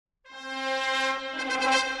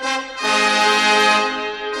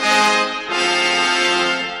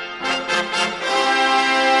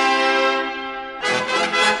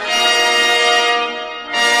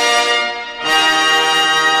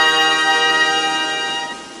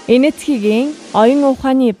Энэтхэгийн оюун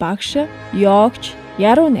ухааны багш, йогч,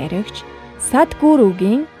 яруу найрагч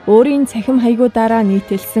Садгүрүгийн өөрийн цахим хаягуудаараа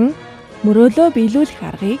нийтэлсэн Мөрөөдлөө биелүүлэх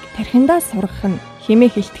аргыг тархиндаа сургах нь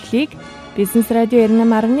хэмээх хэлтгэлийг Бизнес радио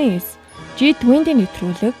 98.9 G-20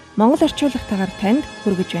 нэвтрүүлэг Монгол орчуулгатаар танд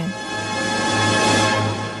хүргэж байна.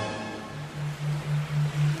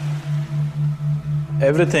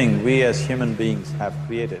 Everything we as human beings have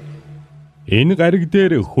created. Энэ гариг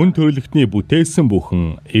дээр хүн төрөлхтний бүтээсэн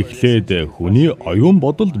бүхэн эхлээд хүний оюун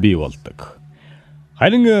бодолд бий болдог.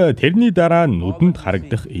 Харин тэрний дараа нүдэнд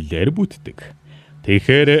харагдах илээр бүтдэг.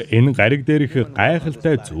 Тэгэхээр энэ гариг дээрх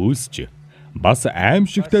гайхалтай зүйлсч бас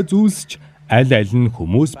аимшигтай зүйлсч аль аль нь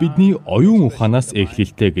хүмүүс бидний оюун ухаанаас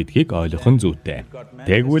эхлэлтэй гэдгийг ойлгох нь зүйтэй.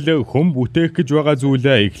 Тэгвэл хүн бүтээх гэж байгаа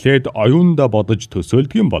зүйлээ эхлээд оюундаа бодож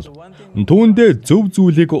төсөөлдөг юм бол түүндээ зөв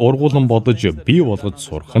зүйлийг ургуулan бодож бий болгож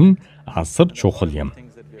сурах нь асар чухал юм.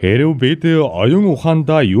 Хэрв бид оюун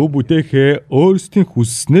ухаандаа юу бүтээхээ өөрсдийн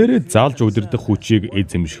хүсснээр заалж удирдах хүчийг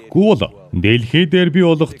эзэмшихгүй бол дэлхий дээр бий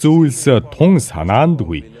болох зүйлс тун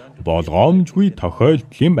санаандгүй, болгоомжгүй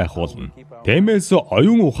тохиолдол юм байх болно. Тиймээс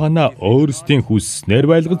оюун ухаанаа өөрсдийн хүсснээр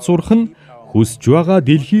байлгаж сурах нь хүсж байгаа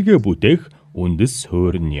дэлхийгээ бүтээх үндэс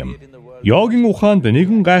суурин юм. Йогийн ухаанд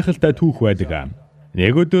нэгэн гайхалтай түүх байдаг.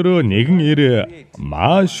 Нэг өдөр нэгэн ир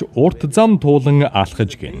маш урт зам туулан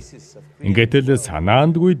алхаж гин. Ингээд л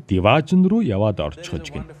санаандгүй диваажн руу яваад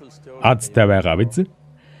орчихж гин. Азтай байгаа биз?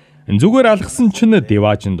 Зүгээр алхсан чинь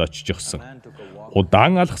диваажнд очихсон.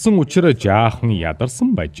 Удаан алхсан учраас жаахан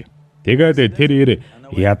ядарсан байж. Тэгээд тэр ир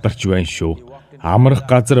ядарч байна шүү. Амрах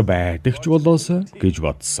газар байдаг ч болоос гэж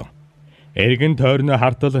бодсон. Эргэн тойрны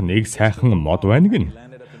хартал нэг сайхан мод байна гин.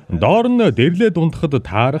 Доор нь дэрлээ дундахад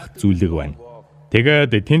таарах зүлэг байна.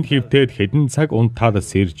 Тэгээд тэнд хөвтөд хэдэн цаг унтаад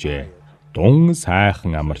сэржээ. Дун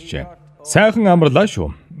сайхан амарчээ. Сайхан амарлаа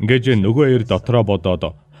шүү. Гэж нөгөө ир дотроо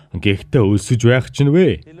бодоод гэхдээ өлсөж байх ч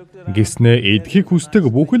нэ гэснээ эдхийг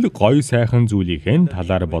хүсдэг бүхэл гоё сайхан зүйлийн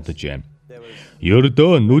талаар бодож байна.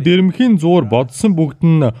 Ердөө нүд ирмхийн зуур бодсон бүгд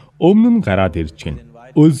нь өмнө нь гараад ирж гин.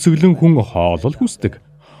 Өлсгөлэн хүн хоолол хүсдэг.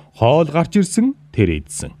 Хоол гарч ирсэн тэр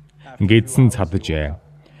идсэн. Гэдсэн цадажээ.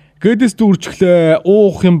 Гэдэс дүүрчглээ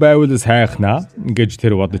уух юм байвал сайхнаа гэж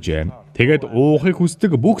тэр бодож байна. Тэгээд уухыг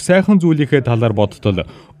хүсдэг бүх сайхан зүйлийнхээ талаар бодтол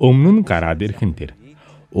өмнө нь гараад ирхэн тэр.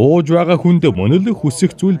 Ууж байгаа хүнд мөн л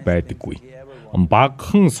хүсэх зүйл байдаггүй.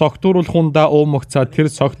 Багхан согтууруулах хундаа уумагцаа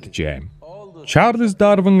тэр согтжээ. Чарлз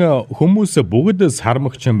Дарвин хүмүүс бүгд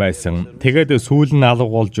сармагчин байсан. Тэгээд сүүл нь алга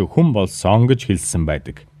болж хүн болсон гэж хэлсэн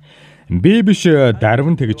байдаг. Би биш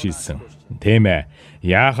Дарвин тэгж хэлсэн. Тийм ээ.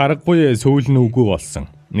 Яа харахгүй сүүл нь үгүй болсон.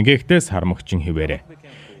 Гэхдээ сармагчин хэвээрээ.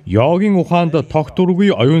 Йогийн ухаанд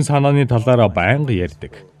тогтургүй оюун санааны талаараа байнга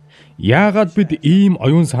ярьдаг. Яагаад бид ийм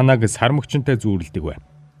оюун санааг сармагчинтай зүйрлдэг вэ?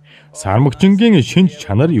 Сармагчингийн шинж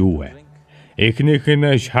чанар юу вэ? Эхнийх нь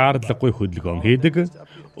шаардлагагүй хөдөлгөөн хийдэг.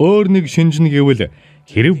 Өөр нэг шинж нь гэвэл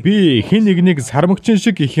хэрв би хэн нэгнийг сармагчин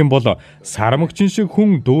шиг гэх юм бол сармагчин шиг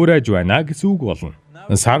хүн дүүрэж байна гэсэн үг болно.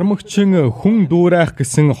 Сармагчин хүн дүүрэх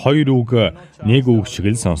гэсэн хоёр үг нэг үг шиг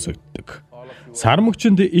л сонсогддог.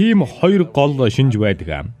 Сармагчинд ийм хоёр гол шинж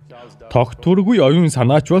байдаг. Тогтургүй оюун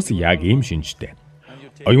санаач бас яг ийм шинжтэй.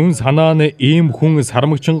 Оюун санаа нь ийм хүн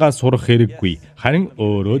сармагчингаас сурах хэрэггүй, харин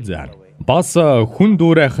өөрөө заана. Бас хүн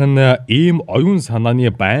дүүрэх нь ийм оюун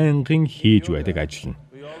санааны байнгын хийж байдаг ажил нь.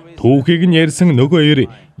 Түүхийг нь ярьсан нөгөө ир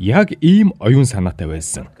яг ийм оюун санаатай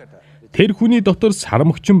байсан. Тэр хүний дотор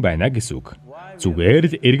сармагчин байна гэсэн үг. Зүгээр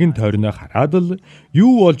л эргэн тойрноо хараад л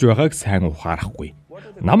юу болж байгааг сайн ухаарахгүй.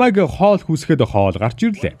 Намайг хоол хүсэхэд хоол гарч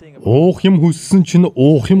ирлээ. Уух юм хүссэн чинь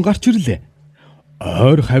уух юм гарч ирлээ.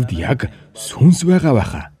 Ойр хавьд яг сүнс байгаа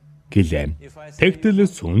байхаа гэлээ. Тэгтэл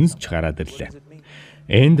сүнс ч гараад ирлээ.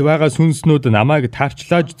 Энд байгаа сүнснүүд намайг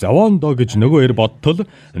тарчлааж зовоондоо гэж нөгөө ир бодтол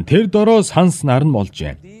тэр дороо санснаар нь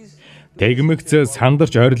молжээ. Тэгмэгц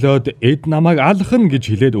сандарч орилоод эд намайг алхна гэж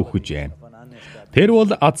хэлээд өгөхжээ. Тэр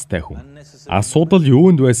бол азтай хүн. Асуудал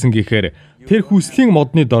юунд байсан гэхээр тэр хүслийн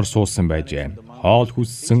модны дор суусан байжээ. Хоол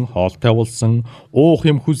хүссэн, хоолтой болсон, уух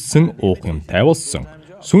юм хүссэн, уух юмтай болсон.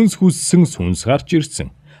 Сүнс хүссэн, сүнс гарч ирсэн.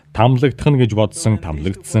 Тамлагдах нь гэж бодсон,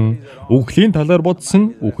 тамлагдсан. Үхлийн талаар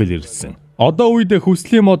бодсон, үхэл ирсэн. Одоо үед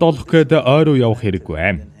хүслийн мод олох гээд ойроо явах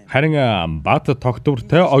хэрэггүй. Харин бат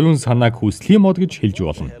тогтвортой оюун санааг хүслийн мод гэж хэлж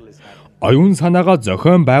болно. Оюун санаагаа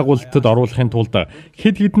зохион байгуулалтад оруулахын тулд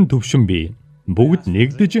хэд хэдэн төвшин бий. Бүгд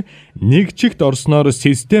нэгдэж нэг чигт орсноор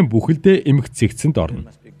систем бүхэлдээ эмгцэгцэнд орно.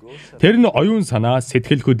 Тэр нь оюун санаа,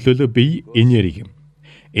 сэтгэл хөдлөл, бие энерги юм.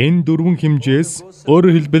 Энэ дөрвөн хэмжээс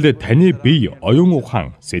өөрөөр хэлбэл таны бие, оюун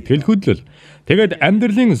ухаан, сэтгэл хөдлөл тэгээд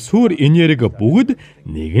амьдралын сүр энерги бүгд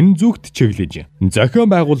нэгэн зүгт чиглэж зохион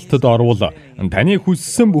байгуулалтад орвол таны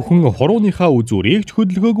хүссэн бүхэн хурууныхаа үзүүрийг ч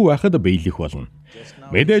хөдөлгөөгүй байхад биелэх болно.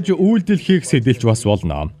 Мэдээж үйлдэл хийх сэдэлж бас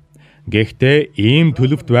болно. Гэхдээ ийм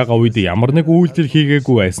төлөвт байгаа үед ямар нэг үйлдэл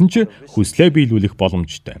хийгээгүй байсан ч хүслээ биелүүлэх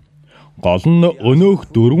боломжтой. Гол нь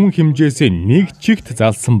өнөөх дөрвөн хэмжээсээ нэг чигт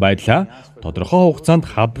залсан байдлаа тодорхой хугацаанд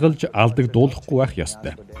хадгалж алдагдуулахгүй байх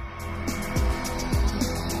ёстой.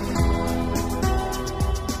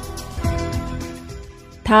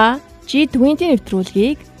 Та G-20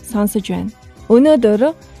 нэвтрүүлгийг сонсож байна.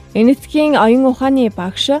 Өнөөдөр энэтхэгийн оюун ухааны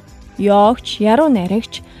багш, йогч, яруу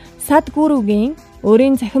найрагч Садгүрүгийн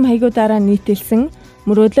өөрийн цахим хаягуудаараа нийтэлсэн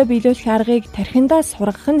мөрөөдлөө биелүүлэх аргыг тархиндаа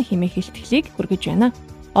сургах нь хэмээх илтгэлийг хүргэж байна.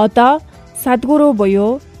 Одоо Садгүрү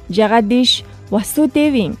буюу Жагадиш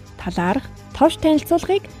Васудевийн талаарх товч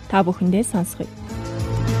танилцуулгыг та бүхэндээ сонсгоё.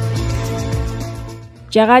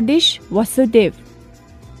 Жагадиш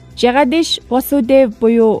Васудев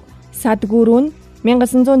буюу Садгүрү нь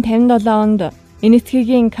 1957 онд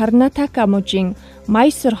энэтхэгийн Карнатака мужийн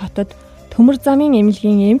Майсур хотод төмөр замын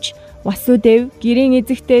эмнэлгийн эмч Васудев гэрийн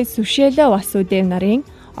эзэгтэй Сүшэлэ Васудев нарын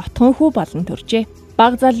отгон хүү болон төржээ.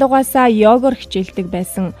 Бага залуугаасаа йогоор хичээлдэг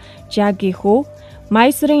байсан Жаги хүү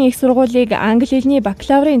Майсурын их сургуулийг англи хэлний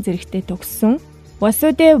бакалаврын зэрэгтээ төгссөн.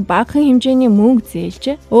 Васудев багахан хэмжээний мөнгө зээлж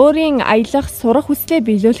өөрийн аялах сурах хүслээ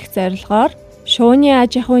биелүүлэх зорилгоор шууны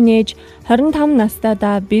аж ахуй нээж 25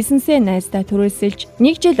 настайдаа бизнесээ найздаа түрээсэлж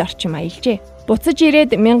 1 жил орчим аялжээ. Буцаж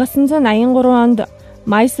ирээд 1983 онд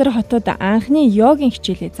Майсур хотод анхны йогийн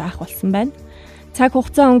хичээлээ заах болсон байна. Цаг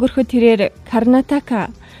хугацаа өнгөрөхөд тэрээр Карнатака,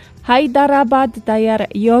 Хайдарабад даяар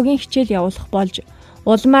йогийн хичээл явуулах болж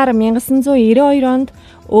улмаар 1992 онд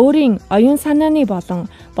өөрийн оюун санааны болон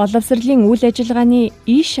боловсролын үйл ажиллагааны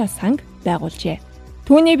Ийша санг байгуулжээ.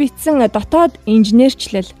 Түүний бичсэн дотоод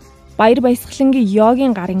инженерчлэл, баяр баясгалангийн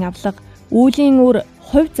йогийн гарын авлага, үүлийн үр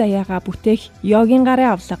хувь заяагаа бүтээх йогийн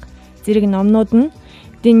гарын авлага зэрэг номнууд нь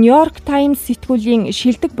The New York Times сэтгүүлийн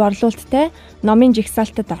шилдэг борлуулалттай номын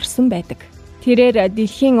жагсаалтад орсон байдаг. Тэрээр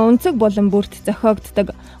дэлхийн өнцөг булан бүрт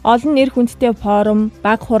зохиогддог олон нэр хүндтэй форум,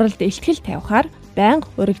 баг хуралд илтгэл тавихаар байнга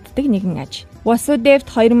урагддаг нэгэн аж. Васудевт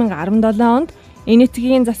 2017 онд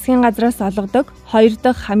энэтхэгийн засгийн газраас олгодог 2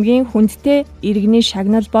 дахь хамгийн хүндтэй иргэний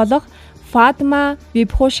шагнал болох Фатма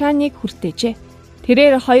Вибхушаныг хүртээжээ.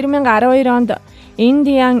 Тэрээр 2012 онд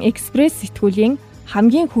Indian Express сэтгүүлийн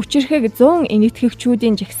хамгийн хүчирхэг 100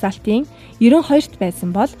 энэтхэгчүүдийн жагсаалтын 92-т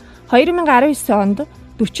байсан бол 2019 онд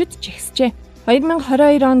 40-д жигсжээ.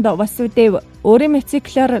 2022 онд Васудев өөрийн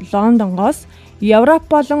мотоциклаар Лондонгоос Европ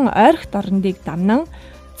болон ойрхот орныг дамнан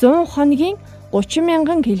 100 хоногийн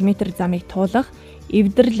 30,000 км замыг туулах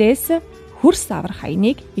эвдэрлээс хөрс аврах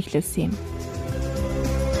хаяныг эхлүүлсэн юм.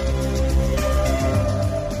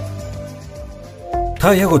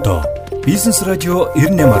 Та яг одоо Бизнес радио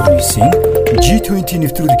 98.9-ийн G-20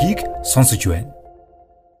 нэвтрүүлгийг сонсож байна.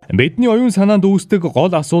 Бидний оюун санаанд үүсдэг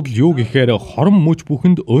гол асуудал юу гэхээр хорон мөч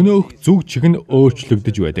бүхэнд өнөөх зүг чиг нь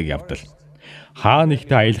өөрчлөгдөж байдаг явдал. Хаа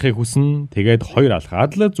нэгтээ аялахыг хүснэ, тэгээд хоёр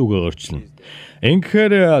алхаад л зүгээ өөрчилнө.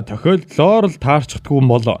 Ингэхээр тохиолдлоор л таарчдаггүй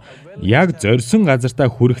бол яг зорьсон газартаа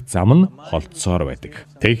хүрэх зам нь холдсоор байдаг.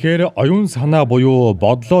 Тэгэхээр оюун санаа буюу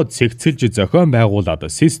бодлоо цэгцэлж зохион байгуулад,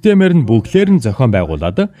 системээр нь бүхлээр нь зохион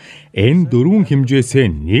байгуулад энэ дөрвөн хэмжээсээ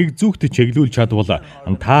нэг зүгт чиглүүлж чадвал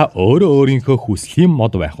та өөрөө өөрийнхөө хүслийн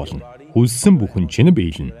мод байх болно. Хүссэн бүхэн чинь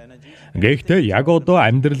биелнэ. Гэхдээ яг одоо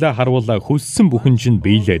амьдралаа харвал хүссэн бүхэн чинь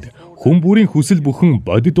биелээд хүн бүрийн хүсэл бүхэн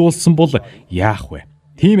бодитуулсан бол яах вэ?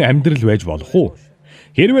 Тийм амьдрал байж болох уу?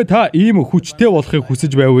 Хэрвээ та ийм хүчтэй болохыг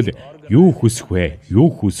хүсэж байвал юу хүсэх вэ?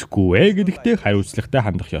 Юу хүсэхгүй вэ гэдэгтээ хариуцлагатай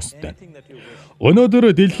хандах ёстой.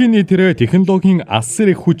 Өнөөдөр дэлхийн нийтээр технологийн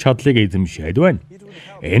асар их хүч чадлыг эзэмшээд байна.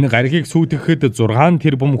 Энэ гаргийг сүйтгэхэд 6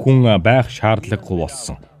 тэрбум хүн байх шаардлагагүй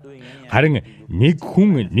болсон. Харин нэг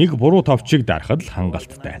хүн нэг буруу товчийг дарахад л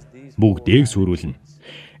хангалттай. Бүгдийг сүрүүлнэ.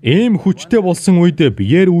 Ийм хүчтэй болсон үед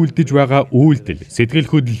биеэр үйлдэж байгаа үйлдэл, сэтгэл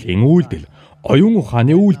хөдлөлийн үйлдэл, оюун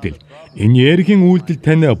ухааны үйлдэл, энергийн үйлдэл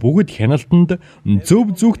тань бүгд хяналтанд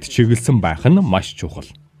зөв зүгт чиглэсэн байх нь маш чухал.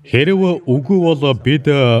 Хэрв үгүй бол бид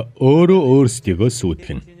өөрөө өөрсдийгөө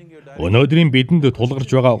сүйтгэнэ. Өнөөдрийн бидэнд тулгарч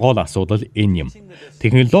байгаа гол асуудал энэ юм.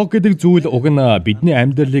 Технологи гэдэг зүйл уг нь бидний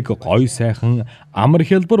амьдралыг гоё сайхан амар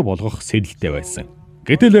хялбар болгох сэдэлтэй байсан.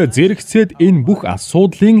 Гэтэл зэрэгцээд энэ бүх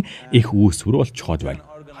асуудлын их үүсвэр болчиход байна.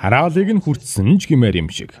 Хараалыг нь хүртсэн ч гэмээр юм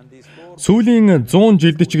шиг. Сүүлийн 100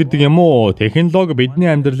 жилд ч гэдэг юм уу, технологи бидний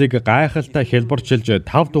амьдралыг гайхалтай хялбарчилж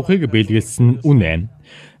 5 тухыг бэлгэлсэн үнэн.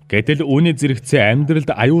 Гэтэл үүний зэрэгцээ амьдралд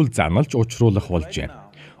аюул заналж учруулах болжээ.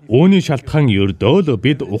 Үүний шалтгаан ердөө л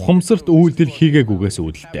бид ухамсарт үйлдэл хийгээгүйгээс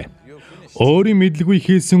үүдэлтэй. Өөрийн мэдлгүй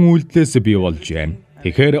хийсэн үйлдэлээс бий болжээ.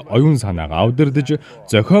 Тэгэхээр оюун санаагаа удирдах,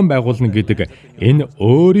 зохион байгуулна гэдэг энэ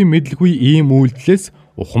өөрийн мэдлгүй ийм үйлдэлээс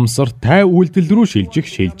ухамсартай үйлдэл рүү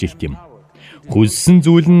шилжих шилжилт юм. Хүссэн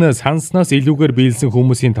зүйл нь санснаас илүүгээр биелсэн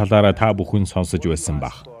хүмүүсийн талаараа та бүхэн сонсож байсан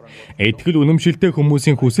бах. Итгэл үнэмшилтэй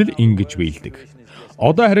хүмүүсийн хүсэл ингэж биелдэг.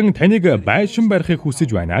 Одоо харин таныг байшин барихыг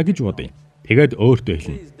хүсэж байна гэж бодъё. Тэгээд өөртөө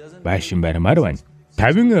хэлнэ. Байшин баримаар байна.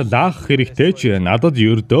 50 лаах хэрэгтэй ч надад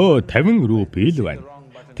ердөө 50 рупий л байна.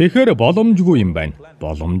 Тэгэхээр боломжгүй юм байна.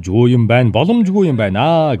 Боломжгүй юм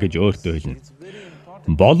байна гэж өөртөө хэлнэ.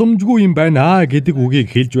 Боломжгүй юм байна гэдэг үгийг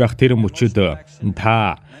хэлж байх тэр мөчөд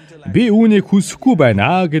та би үүнийг хүсэхгүй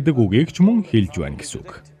байна гэдэг үгийг ч мөн хэлж байна гэсэн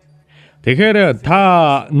үг. Тэгэхээр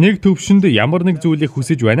та нэг төвшөнд ямар нэг зүйлийг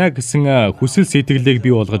хүсэж байна гэсэн хүсэл сэтгэлийг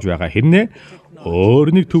бий болгож байгаа хэрнээ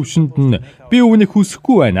өөр нэг төвшөнд нь би үүнийг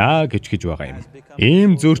хүсэхгүй байна гэж байгаа юм.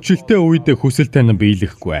 Ийм зөрчилтэй үед хүсэлтэй нь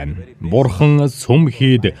биелэхгүй байна. Бурхан сүм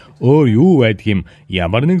хийд өөр юу байдгийм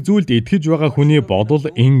ямар нэг зүйлд итгэж байгаа хүний бодол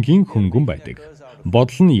энгийн хөнгөн байдаг.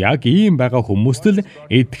 Бодол нь яг ийм байгаа хүмүүст л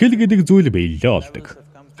итгэл гэдэг зүйл биелэлээ олдог.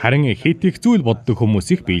 Харин хит их зүйл боддог хүмүүс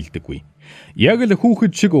их биелдэггүй. Яг л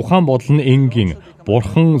хүүхэд шиг ухаан бодол нь энгийн.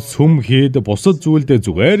 Бурхан сүм хийд бусад зүйлд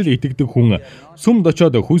зүгээр л итгэдэг хүн сүмд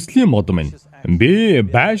очиод хүслийн мод минь. Би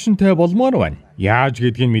байшинтай болмоор байна. Яаж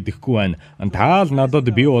гэдгийг мэдэхгүй байна. Таал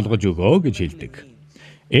надад бий болгож өгөө гэж хэлдэг.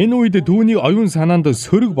 Энэ үед түүний оюун санаанд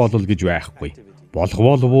сөрөг бодол гэж байхгүй. Болох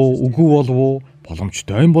болов уу, үгүй болов уу,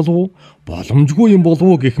 боломжтой юм болов уу, боломжгүй юм болов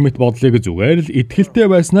уу гэх мэт бодлыг зүгээр л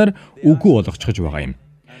итгэлтэй байснаар үгүй болгочихж байгаа юм.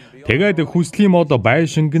 Тэгээд хүслийн мод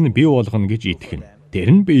байшинг нь бий болгоно гэж итгэнэ. Тэр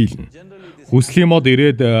нь биелнэ. Хүслийн мод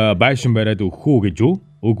ирээд байшин бариад өгөх үү гэж үү?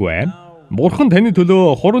 Үгүй ээ. Бурхан таны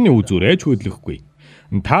төлөө хурууны үзүүрээ ч хөдлөхгүй.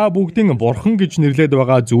 Та бүгдийн бурхан гэж нэрлэдэг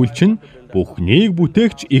байгаа зүйл чинь бүхнийг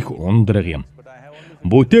бүтээгч их ундраг юм.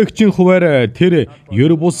 Бүтээгчийн хуваар тэр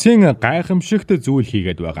ер бусын гайхамшигт зүйл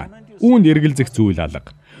хийгээд байгаа. Үүнд эргэлзэх зүйл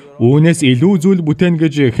алга. Үүнээс илүү зүйл бүтээн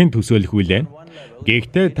гэж хэн төсөөлөх вүлээ?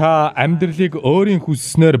 Гэхдээ та амьдралыг өөрийн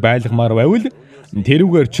хүсснээр байлгамаар байвал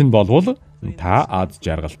тэрүүгээр чинь болвол та аз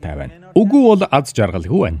жаргалтай байна. Үгүй бол аз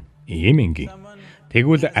жаргалгүй байна. Ийм энгийн.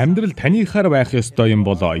 Тэгвэл амьдрал таныхаар байх ёстой юм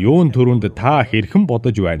бол юун төрөнд та хэрхэн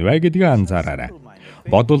бодож байна вэ гэдгийг анзаараарай.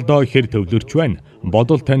 Бодолдоо хэр төвлөрч байна?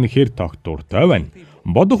 Бодол тань хэр тогтвортой байна?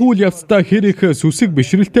 Бодох үйл явцдаа хэр их сүсэг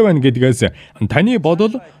бишрэлтэй байна гэдгээс таны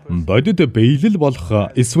бодол бодит биелэл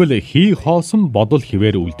болох эсвэл хий хоосон бодол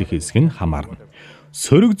хിവэр үлдэх хэсэг нь хамаарна.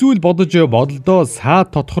 Сөрөг зүйл бодож бодолдоо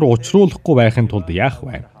саад тодхор учруулахгүй байхын тулд яах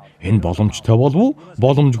вэ? Энэ боломжтой болов уу,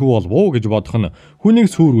 боломжгүй болов уу гэж бодох нь хүнийг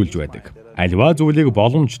сүрүүлж байдаг. Альва зүйлийг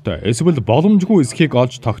боломжтой эсвэл боломжгүй эсхийг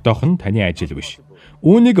олж тогтоох нь таны ажил биш.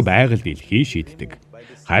 Үүнийг байгаль дэлхий шийддэг.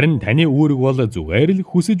 Харин таны үүрэг бол зүгээр л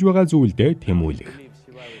хүсэж байгаа зүйлдээ тэмүүлэх.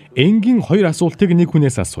 Энгийн хоёр асуултыг нэг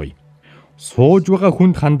хүнээс асууя. Сууж байгаа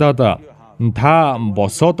хүнд хандаад та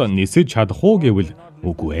босоод нисэж чадах уу гэвэл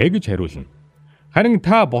үгүй ээ гэж хариулна. Харин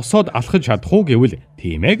та босоод алхаж чадах уу гэвэл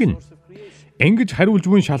тийм ээ гэнэ. Ингэж хариулж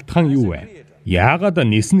буй шалтгаан юу вэ? Яагаад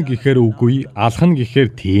ниснэ гэхээр үгүй, алхна гэхээр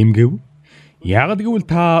тийм гэв? Яагаад гэвэл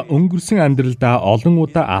та өнгөрсөн амьдралдаа олон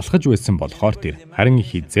удаа алхаж байсан болохоор тэр. Харин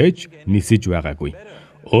хизээж нисэж байгаагүй.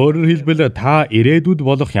 Өөрөөр хэлбэл та ирээдүйд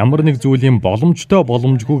болох ямар нэг зүйлийн боломжтой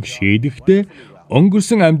боломжгүйг шийдэхдээ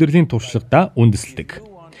өнгөрсөн амьдралын туршлагадаа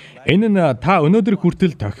үндэслэдэг. Энэ нь та өнөөдөр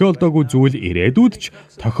хүртэл тохиолдоогүй зүйл ирээдүйд ч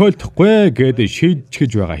тохиолдохгүй гэд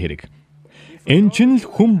шийдчихэж байгаа хэрэг. Энэ чинь л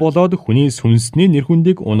хүн болоод хүний сүнсний нэр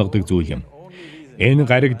хүндийг унгадаг зүйл юм. Энэ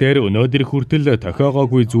гариг дээр өнөөдөр хүртэл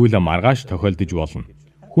тохиогоогүй зүйл маргааш тохиолдож болно.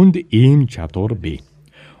 Хүнд ийм чадвар бий.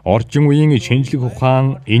 Орчин үеийн шинжлэх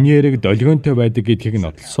ухаан энэ яриг долгионтой байдаг гэдгийг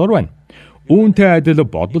нотлосоор байна. Үүнтэй адил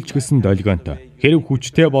бодолч гэсэн долгионтой. Хэрэг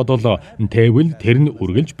хүчтэй бодол тэвэл тэр нь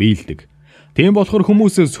үргэлж биелдэг. Тийм болохоор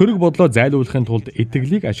хүмүүс сөрөг бодлоо зайлуулахын тулд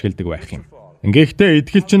итгэлийг ашигладаг байх юм. Гэхдээ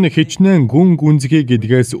итгэл чинь хичнээн гүн гүнзгий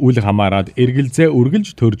гэдгээс үл хамааран эргэлзээ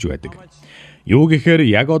үргэлж төрж байдаг. Юу гэхээр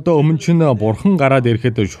яг одоо өмнө чинь бурхан гараад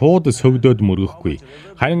ирэхэд шууд сөвдөөд мөргөхгүй.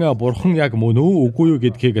 Харин бурхан яг мөн үү үгүй юу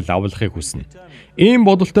гэдгийг лавлахыг хүснэ. Ийм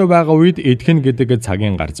бодолтой байгаа үед итгэн гэдэг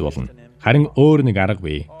цагийн гарц болно. Харин өөр нэг арга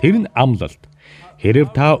бий. Тэр нь амлалт.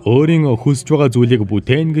 Хэрв та өөрийн хүсэж байгаа зүйлийг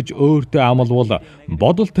бүтээн гэж өөртөө амлавал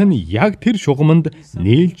бодолт нь яг тэр шугамд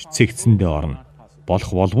нийлж цэгцэндээ орно.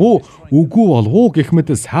 Болох болов уу, үгүй болов уу гэх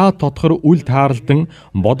мэт саад тодхор үл тааралдан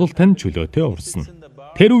бодолт нь чөлөөтэй урсна.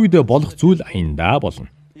 Тэр үед болох зүйл аяндаа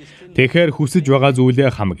болно. Тэгэхээр хүсэж байгаа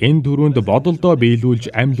зүйлээ хамгийн түрүүнд бодолдоо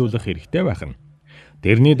биелүүлж амьлуулах хэрэгтэй байна.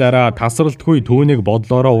 Тэрний дараа тасралтгүй түүнийг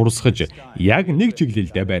бодлороо урсгаж яг нэг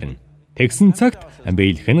чиглэлдээ барина. Тэгсэн цагт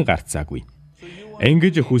биелэх нь гарцаагүй.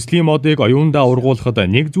 Ингэж хүслийн модыг оюундаа ургуулхад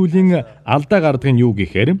нэг зүйлийн алдаа гардаг нь юу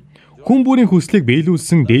гэхээр хүн бүрийн хүслийг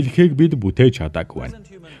биелүүлсэн дэлхийг бид бүтээж чадаагүй байна.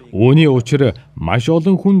 Үүний учир маш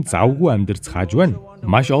олон хүн завгүй амьдрц хааж байна.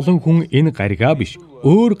 Маш олон хүн энэ гаригаа биш,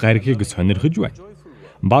 өөр гаригийг сонирхож байна.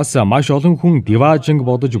 Бас маш олон хүн диваажинг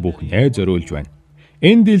бодож бүхнээ зориулж байна.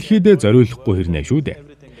 Энэ дэлхийд зориулахгүй хэрнээ шүү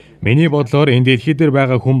дээ. Миний бодлоор энэ дэлхий дээр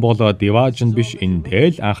байгаа хүн бол диваажин биш,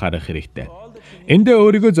 эндээ л анхаарах хэрэгтэй. Эндээ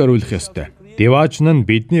өөрийгөө зориулах ёстой. Диваажин нь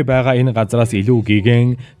бидний байгаа энэ газраас илүү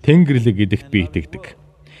гэгэн тэнгэрлэг гэдэгт би итгэдэг.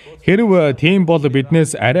 Хэрв тийм бол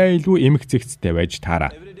биднээс арай илүү эмх цэгцтэй байж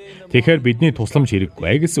таараа. Тэгэхээр бидний тусламж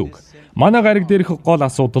хэрэггүй гэсэн үг. Манай гариг дээрх гол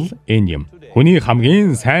асуудал энэ юм. Хүний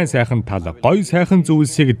хамгийн сайхан тал, гоё сайхан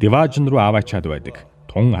зүйлсийг диваажин руу аваачаад байдаг.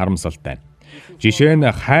 Тун харамсалтай. Жишээ нь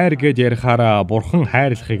хайр гэж ярихаараа бурхан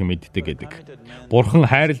хайрлахыг мэддэг гэдэг. Бурхан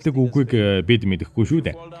хайрладаг үгийг бид мэдэхгүй шүү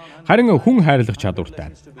дээ. Харин хүн хайрлах чадвартай.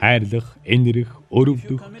 Хайрлах, энэрх,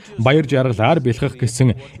 өрөвдөх, баяр жаргалаар бэлхэх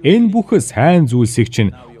гэсэн энэ бүх сайн зүйлсийг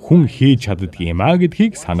чинь хүн хийж чаддаг юм а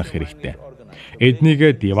гэдгийг санах хэрэгтэй.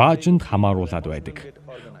 Эднийг диваажинд хамааруулад байдаг.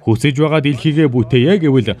 Хүсэж байгаа дэлхийгээ бүтээе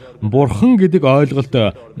гэвэл бурхан гэдэг ойлголт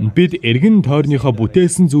бид эргэн тойрныхоо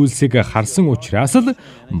бүтээсэн зүйлсийг харсан учраас л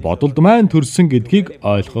бодолд маань төрсөн гэдгийг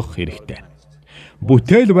ойлгох хэрэгтэй.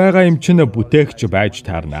 Бүтээл байгаа юм чинь бүтээгч байж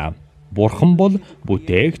таарна. Бурхан бол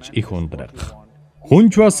бүтээгч их ундрах.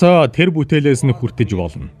 Хүнч бас тэр бүтээлээс нь хүртэж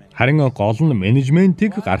болно. Харин гол нь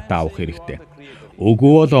менежментийг гартаа авах хэрэгтэй.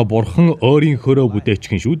 Үгүй бол бурхан өөрийнхөө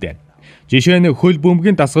бүтээчгэн шүү дээ. Жишээ нь хөл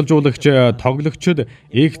бөмбөгийн дасгалжуулагч тоглогчид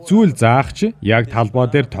их зүйл заахч яг талбай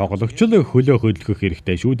дээр тоглогч л хөлөө хөдөлгөх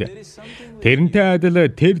хэрэгтэй шүү дээ. Тэрнтэй адил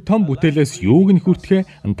тэр том бүтээлээс юуг нь хүртэх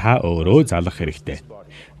та өөрөө залах хэрэгтэй.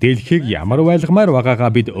 Дэлхийг ямар байлгамаар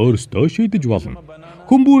байгаагаа бид өөрсдөө шийдэж болно.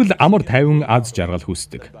 Хүн бүр л амар тайван аз жаргал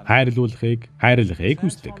хүсдэг. Хайрлуулахыг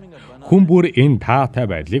хүсдэг. Хүн бүр энэ таатай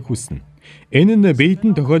байдлыг хүснэ. Энэ нь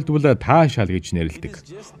биедэн тохиолдвол таашаал гэж нэрлэдэг.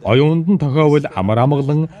 Оюунд нь тохиовол амар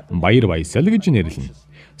амгалан, баяр баясгал гэж нэрлэнэ.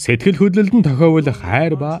 Сэтгэл хөдлөлд нь тохиовол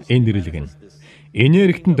хайр ба энэрлэгнэ.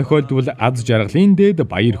 Энергитэн тохиолдвол аз жаргалын дээд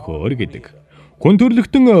баяр хөөр гэдэг. Хүн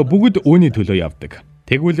төрлөختөн бүгд үүний төлөө явдаг.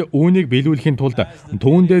 Тэгвэл үүнийг биелүүлэхийн тулд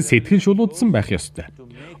түүндээ сэтгэл шулуудсан байх ёстой.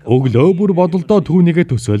 Өглөө бүр бодолдоо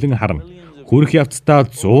түүнийгээ төсөөлөн харна. Хүрх явцдаа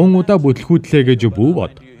 100 удаа бүтлгүүтлээ гэж бүү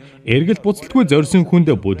бод. Эргэл буцалтгүй зорьсон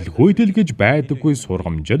хүнд бүтлгүүтэл гэж байдаггүй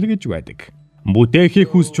сургамжил гэж байдаг.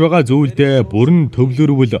 Бүтээхийг хүсэж байгаа зүйлдээ бүрэн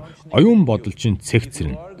төвлөрвөл оюун бодол чинь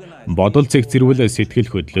цэгцэрнэ. Бодол цэгцэрвэл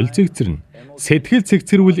сэтгэл хөдлөл цэгцэрнэ. Сэтгэл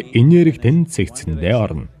цэгцэрвэл энерги тань цэгцэрэндээ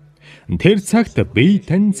орно. Тэр цагт бие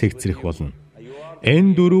тань цэгцэрэх болно.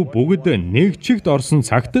 Энэ дөрөв бүгд нэг чигт орсон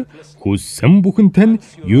цагт хүссэн бүхэн тань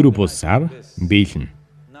юр бусаар биелнэ.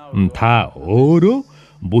 Та өөрөө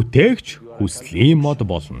бүтээгч хүслийн мод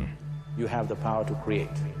болно. You have the power to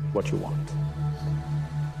create what you want.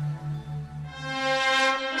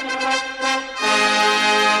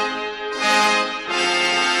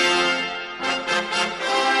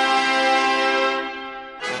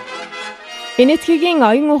 Энэтхэгийн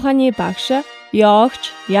оюун ухааны багш,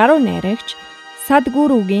 йогч, яруу найрагч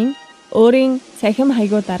Садгүрүгийн өөрийн цахим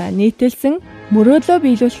хаягуудаараа нийтэлсэн мөрөөдлөө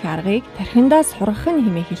биелүүлэх аргыг тархиндаа сургах нь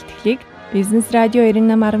хэмээх хэлтгэлийг Бизнес радио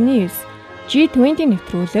 98.9 G-20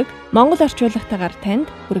 нэвтрүүлэг Монгол орчуулагтайгаар танд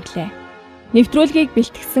хүргэлээ. Нэвтрүүлгийг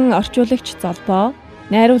бэлтгэсэн орчуулагч Золбоо,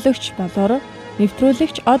 найруулагч Болор,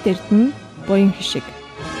 нэвтрүүлэгч Од Эрдэнэ, буян хишиг.